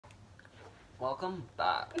Welcome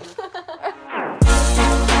back.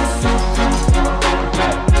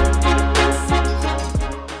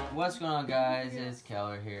 What's going on, guys? It's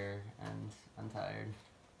Keller here, and I'm tired.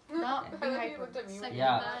 No, Yeah. what's going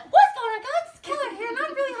on, guys? It's Keller here, and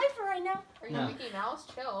I'm really hyper right now. Are you Mickey Mouse?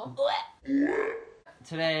 Chill.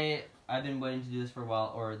 Today, I've been waiting to do this for a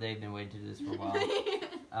while, or they've been waiting to do this for a while.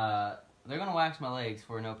 They're gonna wax my legs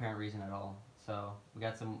for no apparent reason at all. So we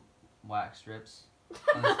got some wax strips.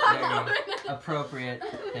 That's a very appropriate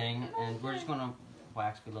thing, and we're just gonna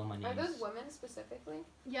wax below my knees. Are those women specifically?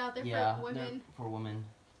 Yeah, they're for women. They're for women.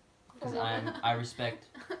 Because I respect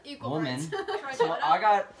Equal women. rights. So I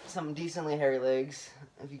got some decently hairy legs,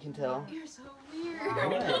 if you can tell. You're so weird.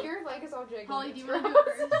 Wow. Your leg is all jiggly. Holly, do you want to do it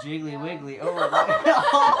first? Jiggly Yeah. wiggly. Oh,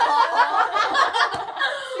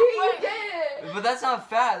 You did it! but that's not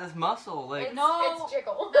fat. That's muscle. Like No. It's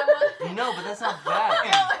jiggle. no, but that's not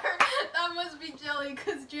fat. That must be jelly,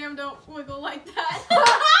 because Jam don't wiggle like that.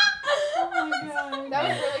 Oh my god. That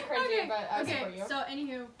was really cringy, but I support you. So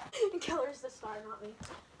anywho. Keller's the star, not me.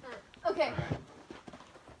 Okay.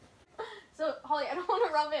 So, Holly, I don't want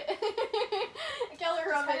to rub it. Keller,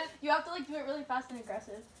 rub it. You have to, like, do it really fast and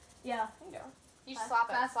aggressive. Yeah. You Fast- slap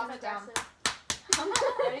it. fast Slap and it down. aggressive.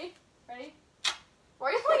 Ready? Ready? Why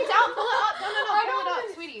are you pulling it down? Pull it up. No, I pull it don't up, want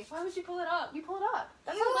it. sweetie. Why would you pull it up? You pull it up.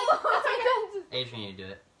 That's Ew. what, like, that's what Adrian, you do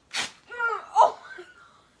it. Oh!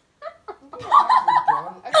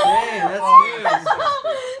 Hey, that's good.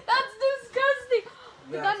 That's disgusting.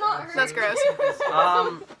 Did that not hurt? That's gross.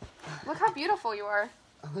 Look how beautiful you are.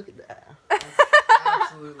 Look at that.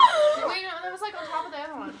 Absolutely. Wait, no, that was like on top of the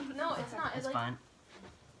other one. No, it's not. It's It's like. fine.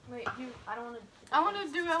 Wait, I don't want to. I want to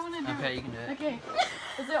do it. Okay, you can do it. Okay.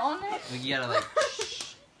 Is it on there? Like, you gotta like.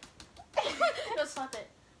 Go slap it.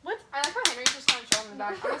 I like how Henry's just kind of chilling in the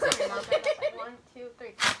back. I'm gonna say your mouth. Like 1, 2, 3.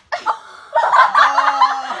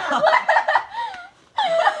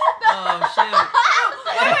 Oh shoot.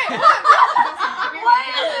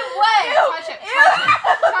 Touch it.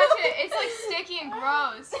 Touch it. It's like sticky and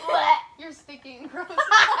gross. You're sticky and gross.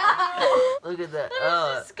 Look at that.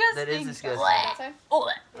 That is disgusting. That side? I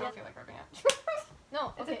don't feel like rubbing it.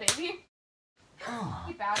 No, It's okay. a baby. Oh.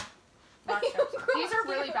 Be bad. These are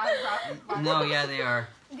really bad. No, yeah, they are.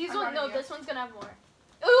 These I'm one, no, proud of you. this one's gonna have more.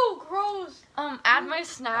 Ooh, gross. Add my Do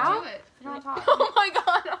snout. it. Put it on top. Oh my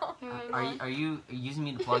god. No. Are you using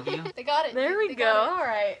me to plug you? They got it. There we They go. got it. All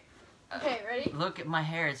right. Okay, ready? Look at my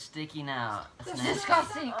hair. It's sticking out. That's nasty.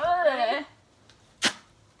 Disgusting. Ready?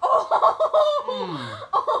 Oh.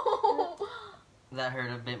 Oh. That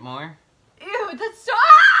hurt a bit more. Ew, that's so.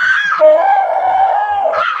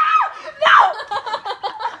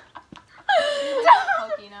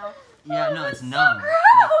 Pokey now. Yeah, no, it's numb.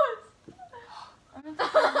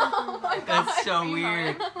 Oh my god. That's so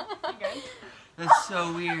weird. You good? That's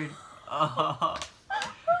so weird. Oh,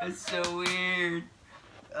 that's so weird.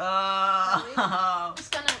 Oh.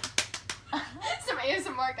 Just gonna. Some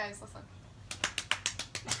ASMR, guys. Listen.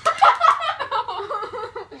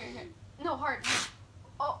 Okay. No, hard.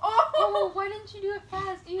 Oh. Oh, why didn't you do it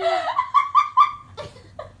fast? Ew.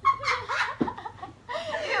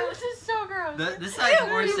 Ew, this is so gross. This side's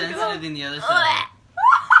more sensitive than the other side.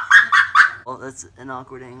 Oh, that's an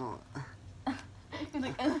awkward angle. Like,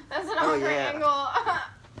 That's an Oh, awkward yeah. angle.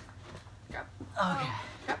 Okay.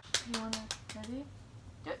 you wanna ready?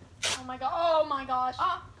 Oh my god. Oh my gosh.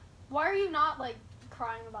 Why are you not like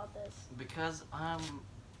crying about this? Because I'm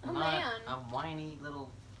Oh, not man. a whiny little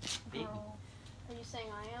baby. Girl. Are you saying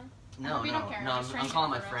I am? No, hope you no, don't care. no. Just I'm trying to calling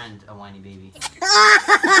my get the friend a whiny baby.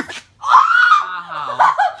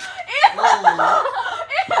 Ow. Whoa.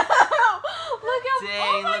 Look how. Dang,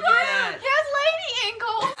 oh my look at god. that. He has lady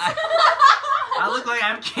ankles. I look like I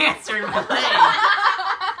have cancer in my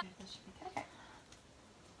leg.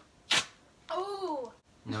 Oh.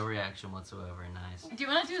 No reaction whatsoever. Nice. Do you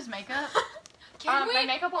want to do his makeup? My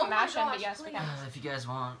makeup won't Oh my match him, gosh, but yes, we please. can. If you guys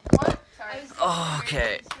want. What? Sorry. I was Oh,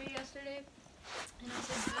 okay. yesterday, and I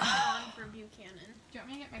said on for Buchanan. Do you want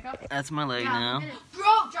me to get makeup? That's my leg now.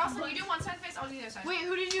 Bro, Jocelyn, you do one side face, I'll do the other side. Wait,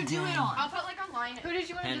 who did you do Dang. it on? I'll put like online. Who did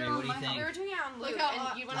you want to do Henry, it on? what do you my think? We were doing it on Luke, Look how,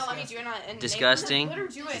 and you wouldn't let me do it on. And Disgusting. Let her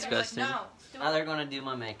do it. Disgusting. I was like, no. Now they're gonna do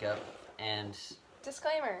my makeup, and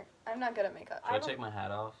Disclaimer: I'm not good at makeup. should I take my hat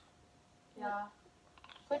off? Yeah.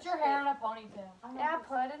 Put your hair in a ponytail. Yeah,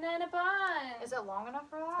 put it in a bun. Is it long enough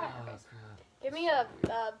for Oh, that? crap. Give me the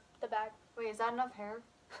bag. Wait, is that enough hair?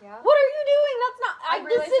 Yeah. What are you doing? That's not. I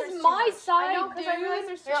realized this there's is too my much. side, I know, because I realized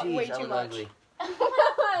there's Jeez, way I too look much. ugly.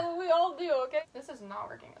 We all do, okay? This is not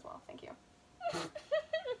working as well. Thank you.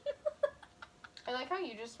 I like how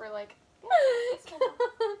you just were like, you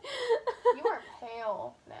are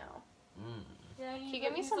pale now. Mm. Yeah, Can you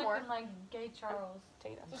give me some more? Like Gay Charles.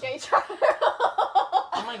 Take that. Gay Charles.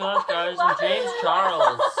 Oh my gosh, guys, I'm James Charles.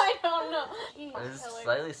 I don't know. This is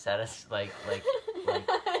slightly like You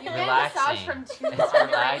get a relaxing. massage from two It's underage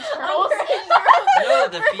relaxing. girls. No,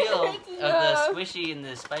 the feel of the squishy and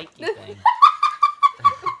the spiky thing.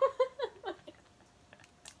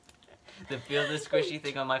 The feel of the squishy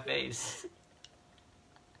thing on my face.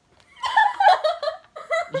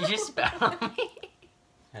 You just spat on me.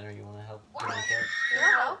 Henry, you want to help do makeup?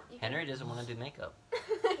 No. Henry doesn't want to do makeup.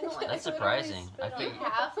 Like, That's surprising. I think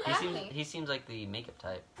Acne. he seems like the makeup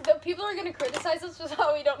type. The people are gonna criticize us for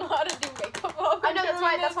how we don't know how to do makeup. I know, that's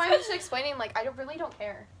why I'm just explaining, like, I really don't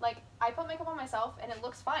care. Like, I put makeup on myself, and it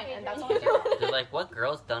looks fine, and that's all I do. They're like, what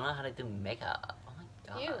girls don't know how to do makeup? Oh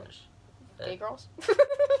my You. gosh. Gay girls.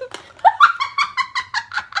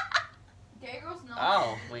 Gay girls know.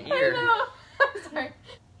 Oh, my I ear. know. I'm sorry.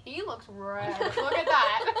 He looks red. Look at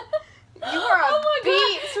that. You are a Oh my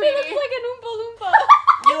beat, God. sweetie. He looks like an Oompa Loompa.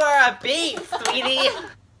 You are a beast, sweetie.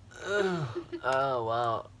 Oh,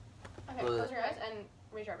 wow. Okay, close your eyes and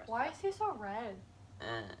raise your eyebrows. Why is he so red?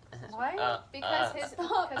 Why? Because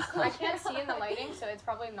I can't see in the lighting, so it's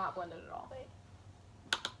probably not blended at all.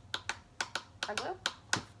 I'm blue.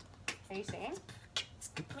 Are you singing?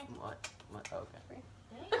 What? Okay.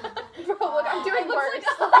 Bro, look, I'm doing It looks worse. like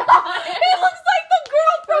it looks like the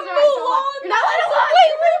girl from Close your eyes, hold on. Mulan. You're not allowed to lie.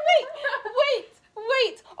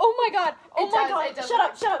 Wait. Oh my God. Oh It my does, God. it does Shut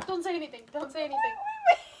look up. Shut up. Don't say anything. Don't say anything.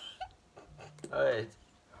 Wait.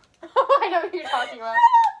 I know what you're talking about.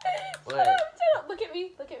 Wait. Shut up. Look at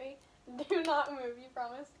me. Look at me. Do not move. You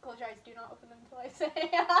promise. Close your eyes. Do not open them until I say.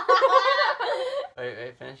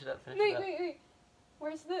 Wait, finish it up, finish it up. Wait.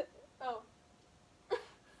 Where's the? Oh.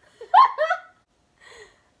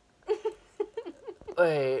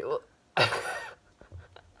 Wait, what?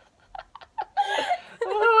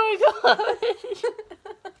 Oh my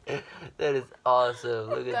gosh. That is awesome.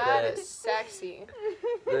 Look at that. That is sexy.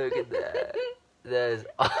 Look at that. That is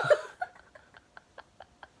awesome.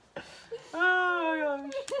 Oh my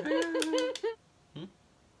gosh.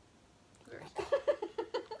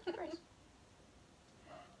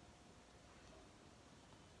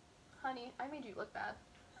 Honey, I made you look bad.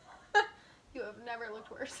 You have never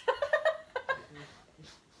looked worse.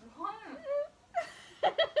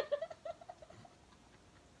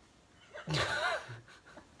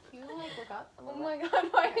 You like look up a Oh little my bit? God.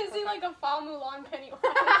 Why Okay, is he look like a Fa Mulan Pennywise?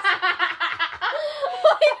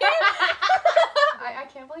 I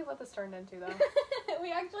can't believe what this turned into though.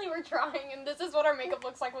 We actually were trying, and this is what our makeup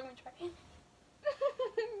looks like when we try.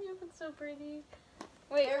 You look so pretty.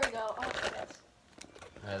 Wait. There we go. Oh goodness.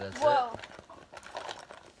 Alright, that's Whoa. it.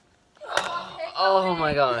 Oh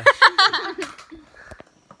my gosh.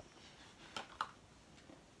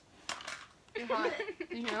 You're hot.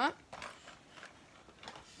 You hear that?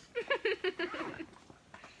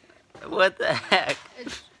 What the heck?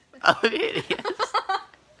 It's Oh, idiots.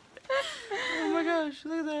 Oh my gosh,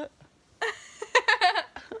 look at that.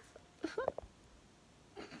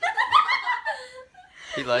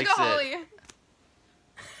 He likes look at it.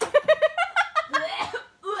 Holly.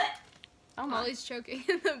 Oh, Molly's choking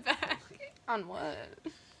in the back. on what?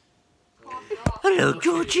 Hello,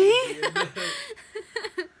 Georgie.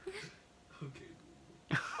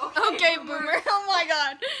 Okay, boomer. Oh my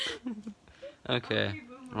God. Okay,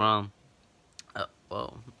 wrong. Oh,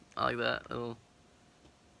 whoa. I like that little.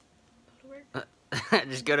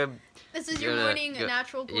 Just go to. This is Go your to- morning go-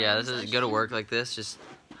 natural glowing Yeah, this is go to session. work like this. Just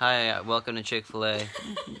hi, welcome to Chick-fil-A.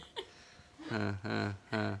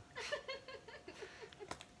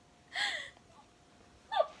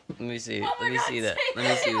 Let me see. Oh my Let me God, see that. say Let me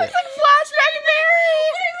that. see It that. looks like Flashback Mary.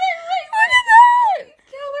 Look at that.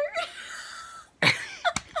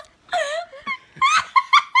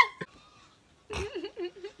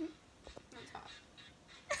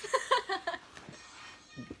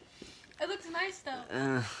 It looks nice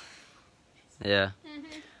though. Yeah.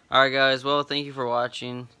 Alright, guys. Well, thank you for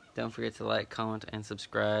watching. Don't forget to like, comment, and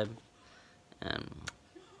subscribe. And.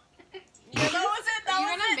 Yeah, that was it. That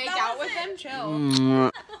You're was gonna it. make that out was with it.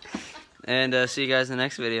 them? Chill. And see you guys in the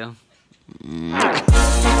next video.